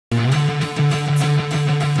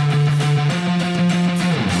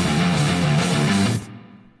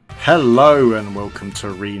Hello and welcome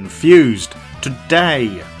to Re-enthused.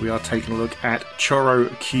 Today we are taking a look at Choro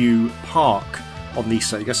Q Park on the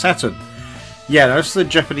Sega Saturn. Yeah, this is a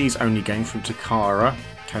Japanese only game from Takara,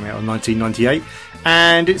 came out in 1998,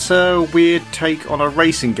 and it's a weird take on a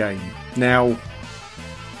racing game. Now,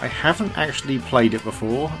 I haven't actually played it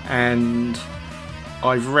before, and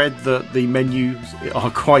I've read that the menus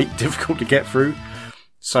are quite difficult to get through,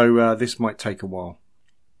 so this might take a while.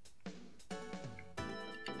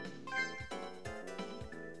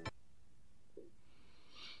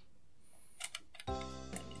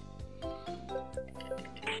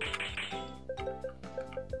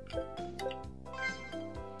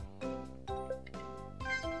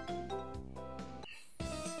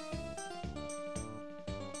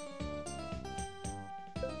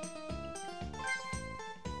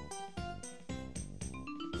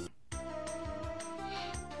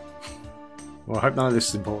 Well, I hope none of this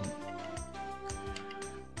is important.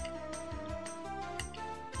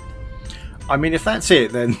 I mean, if that's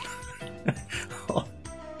it, then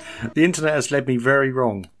the internet has led me very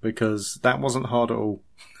wrong, because that wasn't hard at all.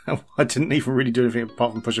 I didn't even really do anything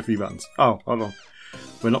apart from push a few buttons. Oh, hold on.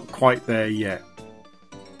 We're not quite there yet.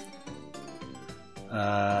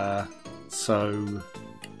 So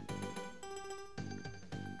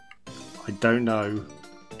I don't know.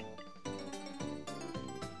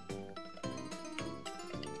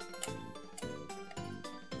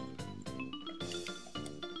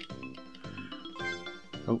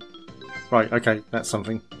 Oh, right, okay, that's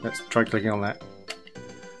something. Let's try clicking on that.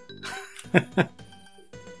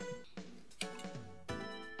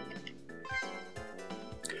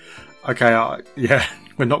 Okay, yeah,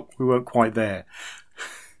 we weren't quite there.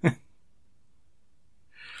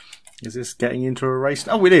 Is this getting into a race?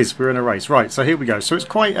 Oh, it is. We're in a race. Right, so here we go. So it's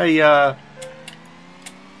quite a...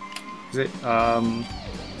 is it... I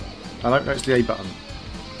don't know, it's the A button.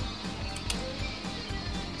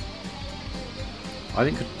 I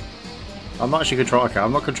think... I'm not actually controlling... Okay,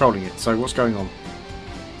 I'm not controlling it. So what's going on?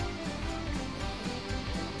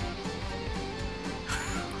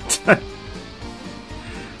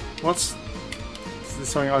 What's... Is this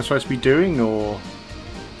something I'm supposed to be doing, or...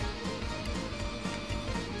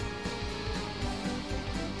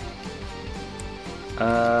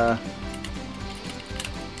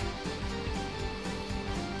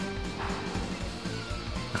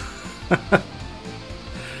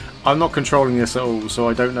 I'm not controlling this at all, so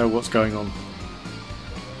I don't know what's going on.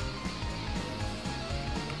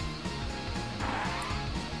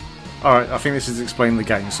 Alright, I think this is explaining the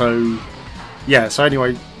game. So, yeah, so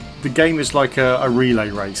anyway, the game is like a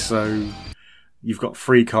relay race, so you've got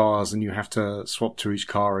 3 cars and you have to swap to each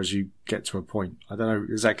car as you get to a point. I don't know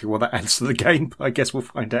exactly what that adds to the game, but I guess we'll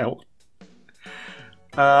find out.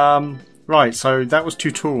 Right, so that was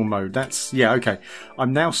tutorial mode. That's, yeah, okay.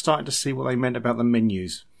 I'm now starting to see what they meant about the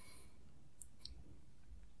menus.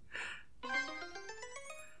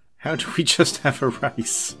 How do we just have a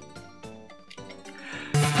race?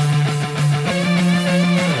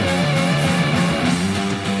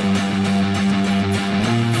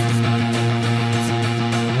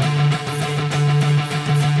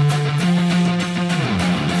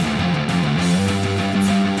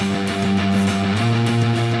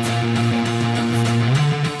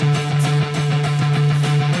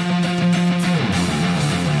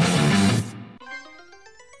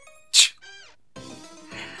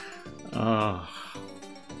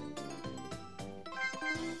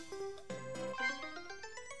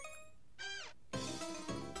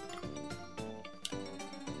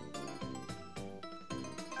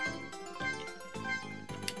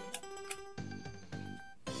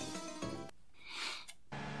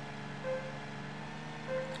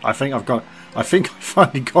 I think I've got it. I think I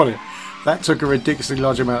finally got it. That took a ridiculously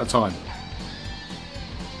large amount of time.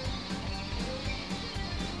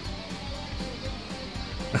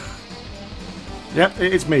 Yep,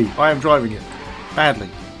 it's me. I am driving it. Badly.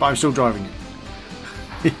 But I'm still driving it.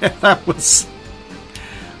 Yeah, that was...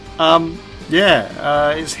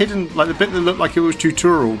 it's hidden, like the bit that looked like it was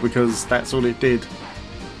tutorial, because that's all it did.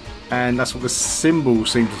 And that's what the symbol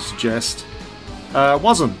seemed to suggest.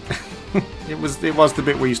 Wasn't. It was the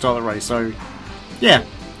bit where you start the race, so yeah.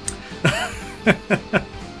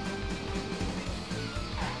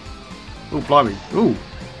 Oh, blimey. Ooh.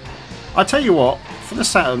 I tell you what, for the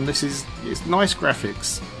Saturn, it's nice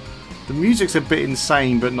graphics. The music's a bit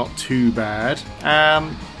insane, but not too bad.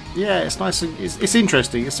 Yeah, it's nice. It's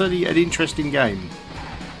interesting. It's certainly an interesting game,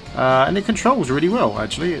 and it controls really well.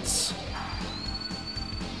 Actually, it's.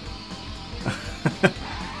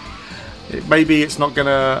 Maybe it's not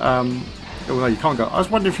gonna. Oh no, you can't go. I was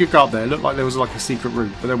wondering if you could go up there. It looked like there was like a secret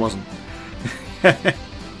route, but there wasn't.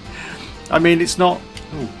 I mean, it's not...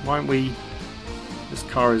 Oh, why aren't we... This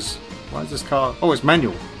car is... Why is this car... Oh, it's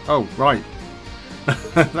manual. Oh, right.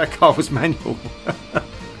 That car was manual.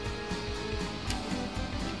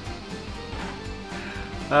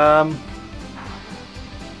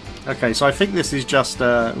 Okay, so I think this is just...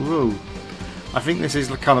 ooh, I think this is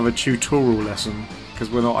kind of a tutorial lesson. Because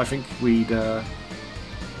we're not... I think we're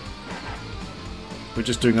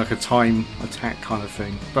just doing like a time attack kind of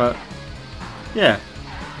thing. But, yeah.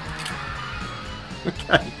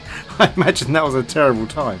 Okay. I imagine that was a terrible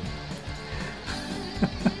time.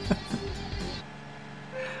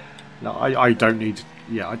 No, I don't need...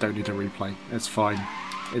 Yeah, I don't need a replay. It's fine.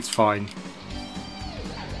 It's fine.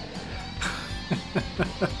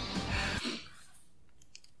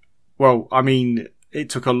 Well, I mean, it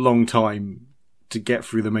took a long time to get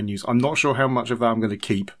through the menus. I'm not sure how much of that I'm going to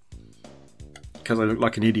keep. Because I look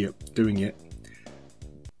like an idiot doing it.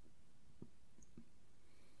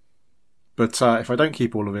 But if I don't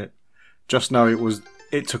keep all of it, just know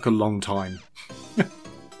it took a long time.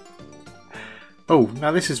 Oh,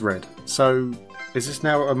 now this is red. So is this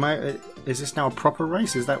now a proper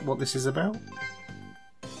race? Is that what this is about?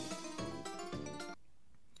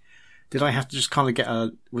 Did I have to just kind of get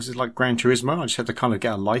a... Was it like Gran Turismo? I just had to kind of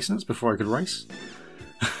get a license before I could race?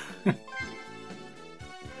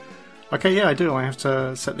 Okay, yeah, I do. I have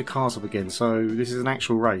to set the cars up again. So this is an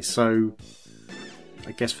actual race. So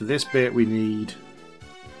I guess for this bit we need...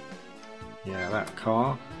 Yeah, that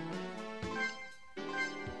car.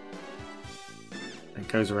 It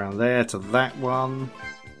goes around there to that one.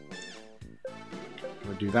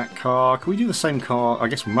 We'll do that car. Can we do the same car? I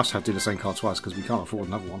guess we must have to do the same car twice because we can't afford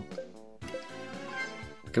another one.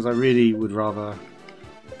 Because I really would rather...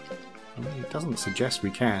 I mean, it doesn't suggest we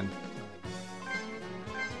can.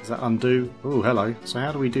 Does that undo? Oh, hello. So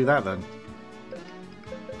how do we do that then?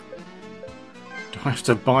 Do I have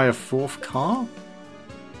to buy a fourth car?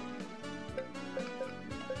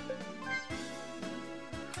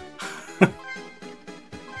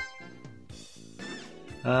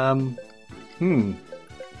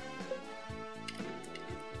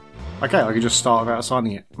 Okay, I could just start without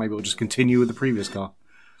assigning it. Maybe we'll just continue with the previous car.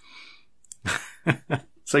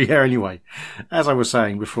 So yeah, anyway, as I was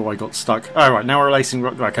saying before I got stuck. Alright, now we're racing.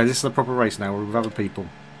 Okay, this is the proper race now. We're with other people.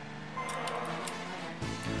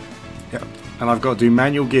 Yep, and I've got to do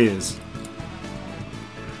manual gears.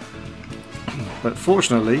 But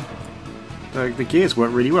fortunately, the gears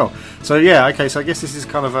work really well. So yeah, okay, so I guess this is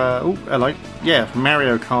kind of a... Oh, hello. Yeah,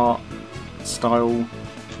 Mario Kart style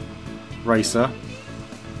racer.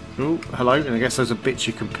 Oh, hello. And I guess there's a bit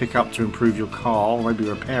you can pick up to improve your car, or maybe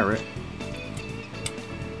repair it.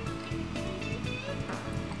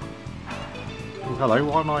 Oh, hello.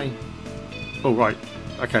 Why am I... Oh, right.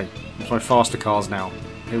 Okay. It's my faster cars now.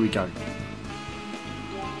 Here we go.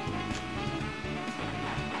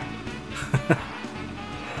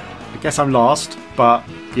 I guess I'm last, but,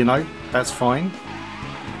 you know, that's fine.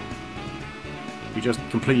 You just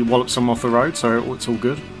completely wallop someone off the road, so it's all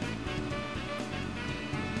good.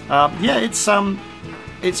 Yeah,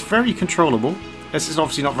 it's very controllable. This is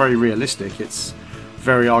obviously not very realistic. It's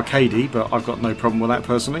very arcadey, but I've got no problem with that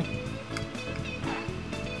personally.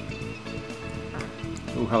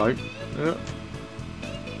 Oh, hello.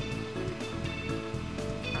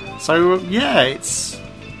 So yeah, it's...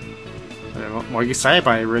 I don't know what you say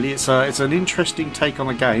about it really. It's an interesting take on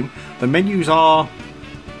the game. The menus are,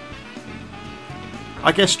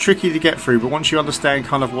 I guess, tricky to get through, but once you understand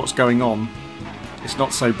kind of what's going on, it's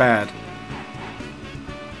not so bad.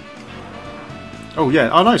 Oh yeah,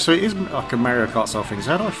 oh no, so it is like a Mario Kart style thing.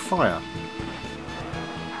 So how do I fire?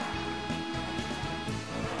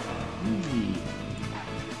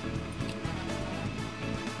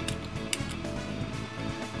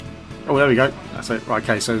 Oh, there we go. That's it. Right,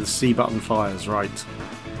 okay, so the C button fires, right.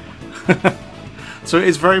 So it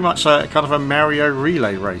is very much kind of a Mario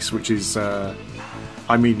relay race, which is, I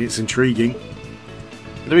mean, it's intriguing.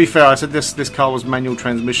 To be fair, I said this car was manual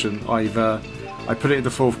transmission. I put it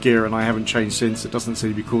into fourth gear and I haven't changed since. It doesn't seem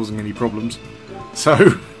to be causing any problems. So,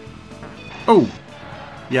 oh,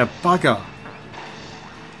 yeah, bugger.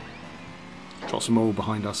 Drop some oil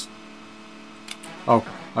behind us. Oh,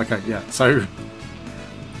 okay, yeah. So,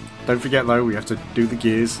 don't forget though, we have to do the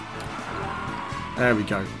gears. There we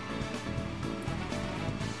go.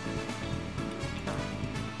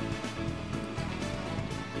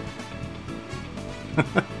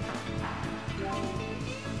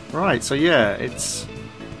 Right, so yeah, it's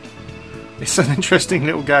an interesting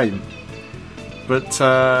little game, but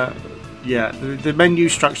yeah, the menu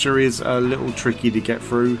structure is a little tricky to get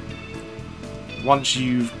through. Once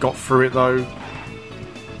you've got through it though,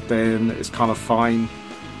 then it's kind of fine.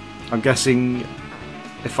 I'm guessing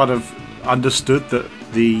if I'd have understood that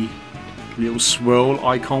the little swirl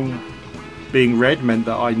icon being red meant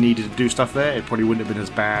that I needed to do stuff there, it probably wouldn't have been as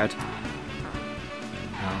bad.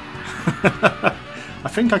 I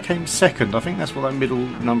think I came second. I think that's what that middle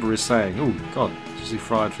number is saying. Oh god, just the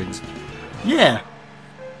fried things. Yeah.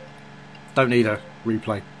 Don't need a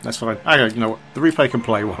replay. That's fine. Okay, you know what? The replay can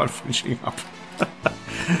play while I'm finishing up.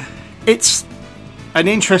 It's an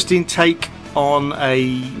interesting take on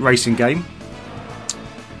a racing game.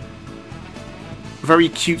 Very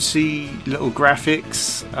cutesy little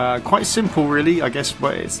graphics. Quite simple, really. I guess,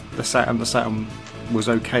 but it's the Saturn. The Saturn was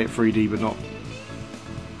okay at 3D, but not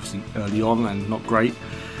obviously early on, and not great.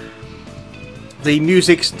 The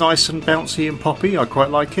music's nice and bouncy and poppy. I quite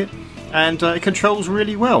like it, and it controls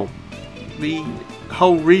really well. The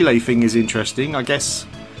whole relay thing is interesting. I guess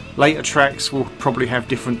later tracks will probably have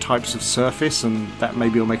different types of surface, and that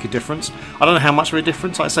maybe will make a difference. I don't know how much of a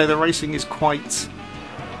difference. Like I say, the racing is quite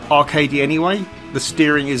arcadey anyway. The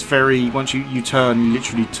steering is very, once you turn, you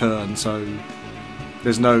literally turn, so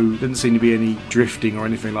doesn't seem to be any drifting or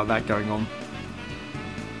anything like that going on.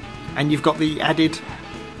 And you've got the added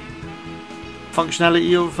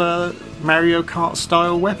functionality of Mario Kart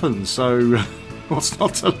style weapons, so what's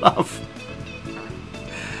not to love?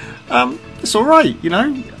 It's alright, you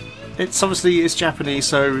know. It's obviously Japanese,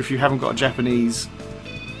 so if you haven't got a Japanese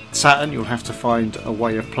Saturn, you'll have to find a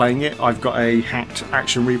way of playing it. I've got a hacked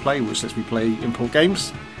action replay which lets me play import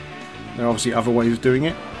games. There are obviously other ways of doing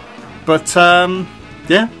it, but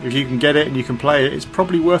yeah, if you can get it and you can play it, it's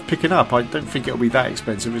probably worth picking up. I don't think it'll be that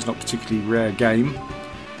expensive. It's not a particularly rare game,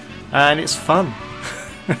 and it's fun.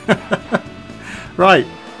 Right,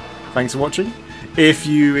 thanks for watching. If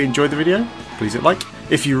you enjoyed the video, please hit like.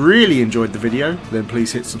 If you really enjoyed the video, then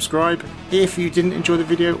please hit subscribe. If you didn't enjoy the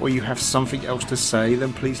video or you have something else to say,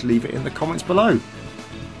 then please leave it in the comments below.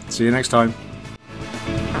 See you next time.